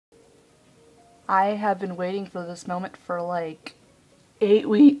I have been waiting for this moment for like 8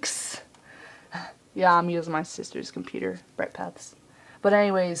 weeks. Yeah, I'm using my sister's computer, Brightpath's. But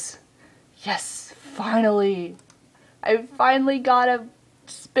anyways, yes, finally! I finally got a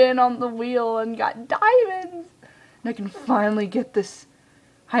spin on the wheel and got diamonds! And I can finally get this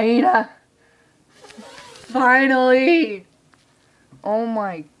hyena. Finally! Oh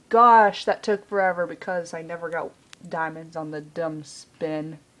my gosh, that took forever because I never got diamonds on the dumb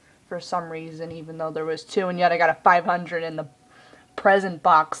spin for some reason, even though there was 2, and yet I got a 500 in the present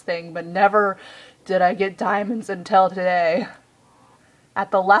box thing, but never did I get diamonds until today.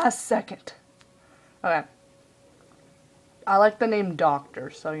 At the last second. Okay. I like the name Doctor,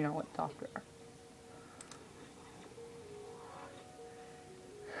 so you know what Doctor.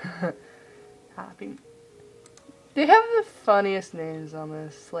 Happy. They have the funniest names on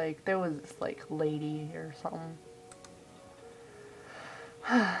this. Like, there was this, like, lady or something.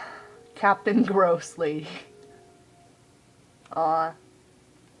 Captain Gross Lady.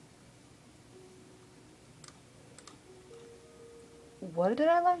 What did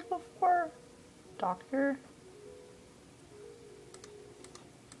I like before? Doctor?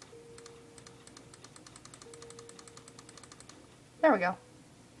 There we go.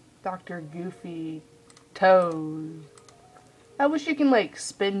 Dr. Goofy Toes. I wish you can, like,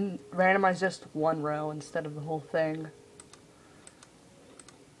 randomize just one row instead of the whole thing.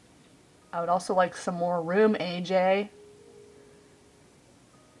 I would also like some more room, AJ.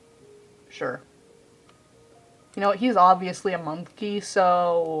 Sure. You know what, he's obviously a monkey,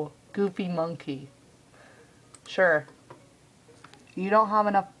 so Goofy Monkey. Sure. You don't have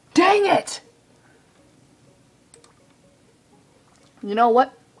enough. Dang it! You know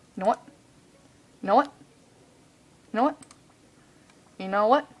what? You know what? You know what? You know what? You know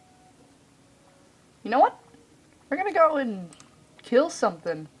what? You know what? We're gonna go and kill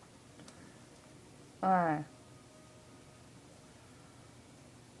something. Alright.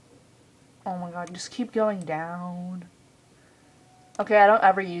 Oh my god, just keep going down. Okay, I don't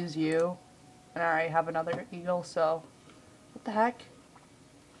ever use you. And I already have another eagle, so... What the heck?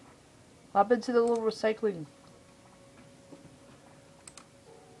 What happened to the little recycling?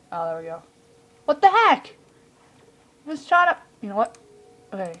 Oh, there we go. What the heck? Just shut up. You know what?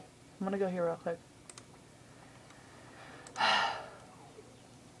 Okay, I'm gonna go here real quick.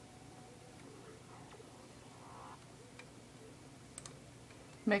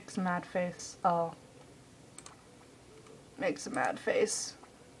 Makes a mad face. Oh. Makes a mad face.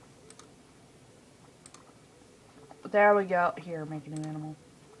 There we go. Here, make a new animal.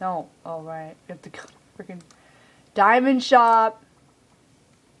 No. Oh, right. You have to go to the freaking diamond shop.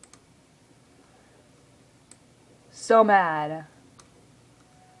 So mad.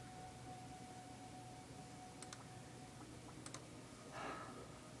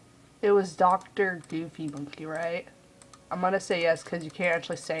 It was Dr. Goofy Monkey, right? I'm gonna say yes because you can't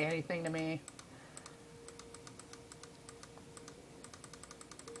actually say anything to me.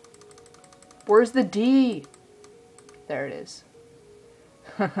 Where's the D? There it is.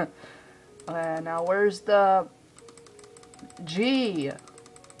 Now where's the G?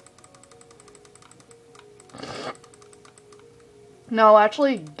 No,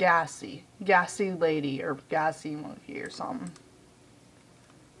 actually Gassy. Gassy Lady or Gassy Monkey or something.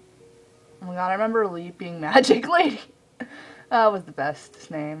 Oh my god, I remember Leaping Magic Lady. That was the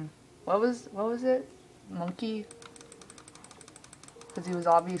best name. What was it? Monkey? Because he was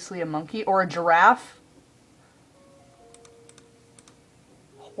obviously a monkey. Or a giraffe?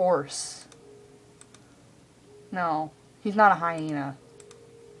 Horse. No, he's not a hyena.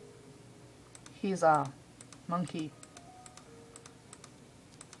 He's a monkey.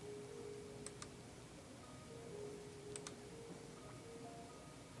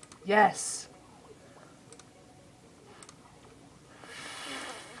 Yes.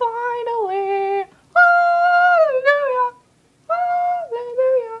 Finally. Hallelujah.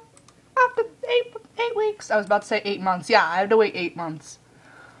 Hallelujah. After 8 weeks. I was about to say 8 months. Yeah, I had to wait 8 months.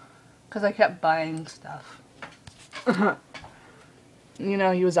 Because I kept buying stuff. You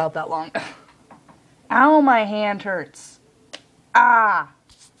know, he was out that long. Ow, my hand hurts. Ah.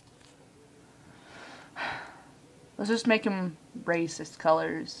 Let's just make him racist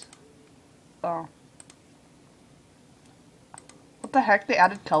colors. Oh. What the heck? They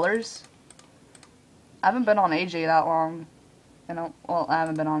added colors? I haven't been on AJ that long. Well, I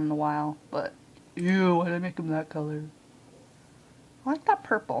haven't been on in a while, but ew, why did I make him that color? I like that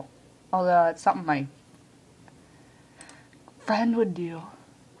purple. Although it's something my friend would do.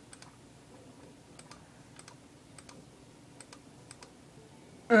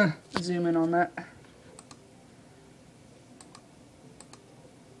 Zoom in on that.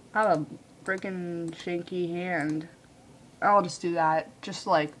 I have a freaking shaky hand. I'll just do that. Just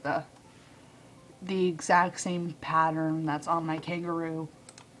like the exact same pattern that's on my kangaroo.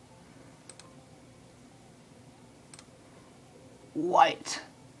 White.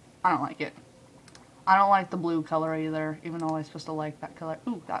 I don't like it. I don't like the blue color either, even though I'm supposed to like that color.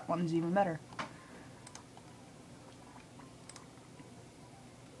 Ooh, that one's even better.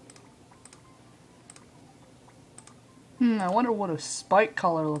 I wonder what a spike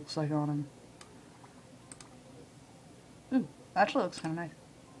color looks like on him. Ooh, actually looks kind of nice.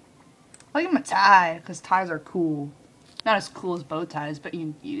 I like him a tie, because ties are cool. Not as cool as bow ties, but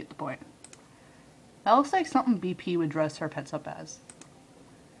you get the point. That looks like something BP would dress her pets up as.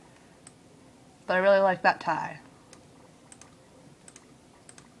 But I really like that tie.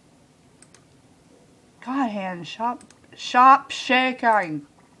 God, hand, shop shaking.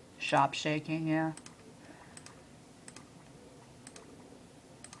 Shop shaking, yeah.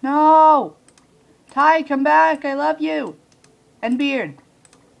 No! Ty, come back, I love you! And beard.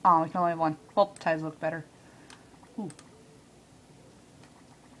 Oh, we can only have one. Well, ties look better. Ooh.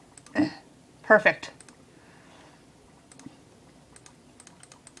 Perfect.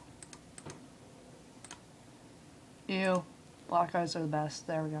 Ew. Black eyes are the best.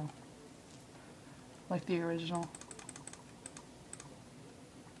 There we go. Like the original.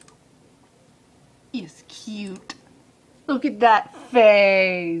 He's cute. Look at that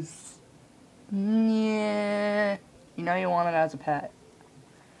face. Yeah. You know you want it as a pet.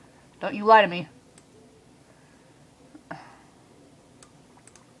 Don't you lie to me.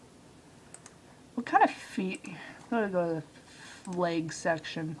 What kind of feet? I'm gonna go to the leg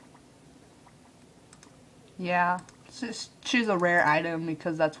section. Yeah. Just choose a rare item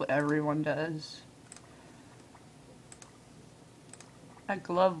because that's what everyone does. That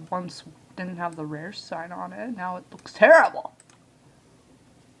glove once didn't have the rare sign on it. Now it looks terrible.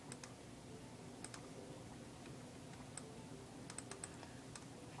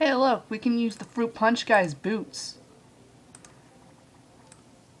 Hey, look, we can use the Fruit Punch guy's boots.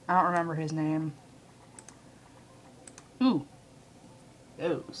 I don't remember his name. Ooh.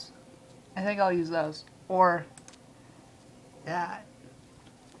 Those. I think I'll use those. Or that.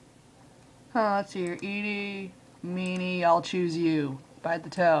 Let's see here. Edie, meanie, I'll choose you. By the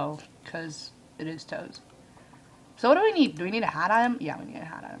toe. Because it is toes. So what do we need? Do we need a hat item? Yeah, we need a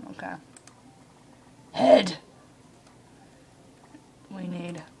hat item. Okay. Head. We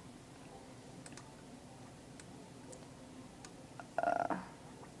need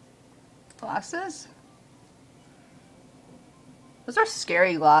glasses? Those are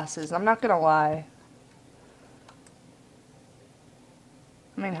scary glasses, I'm not gonna lie.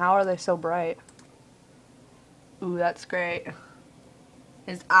 I mean, how are they so bright? Ooh, that's great.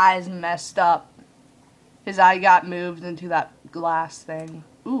 His eye's messed up. His eye got moved into that glass thing.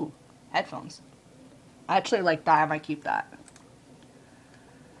 Ooh, headphones. I actually like that, I might keep that.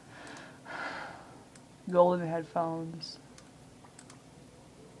 Golden headphones.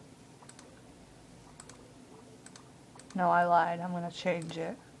 No, I lied. I'm gonna change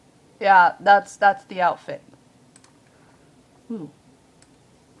it. Yeah, that's the outfit. Ooh.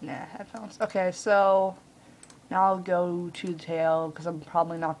 Nah, headphones. Okay, so now I'll go to the tail because I'm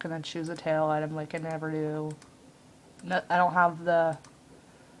probably not gonna choose a tail item like I never do. No, I don't have the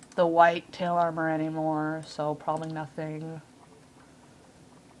white tail armor anymore, so probably nothing.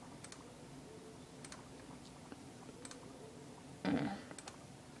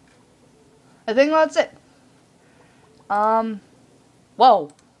 I think that's it.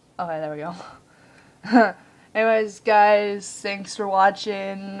 Whoa. Okay, there we go. Anyways, guys, thanks for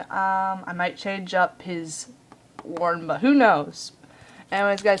watching. I might change up his warn, but who knows?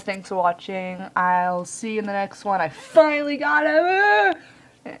 Anyways, guys, thanks for watching. I'll see you in the next one. I finally got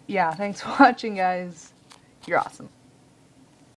him! Yeah, thanks for watching, guys. You're awesome.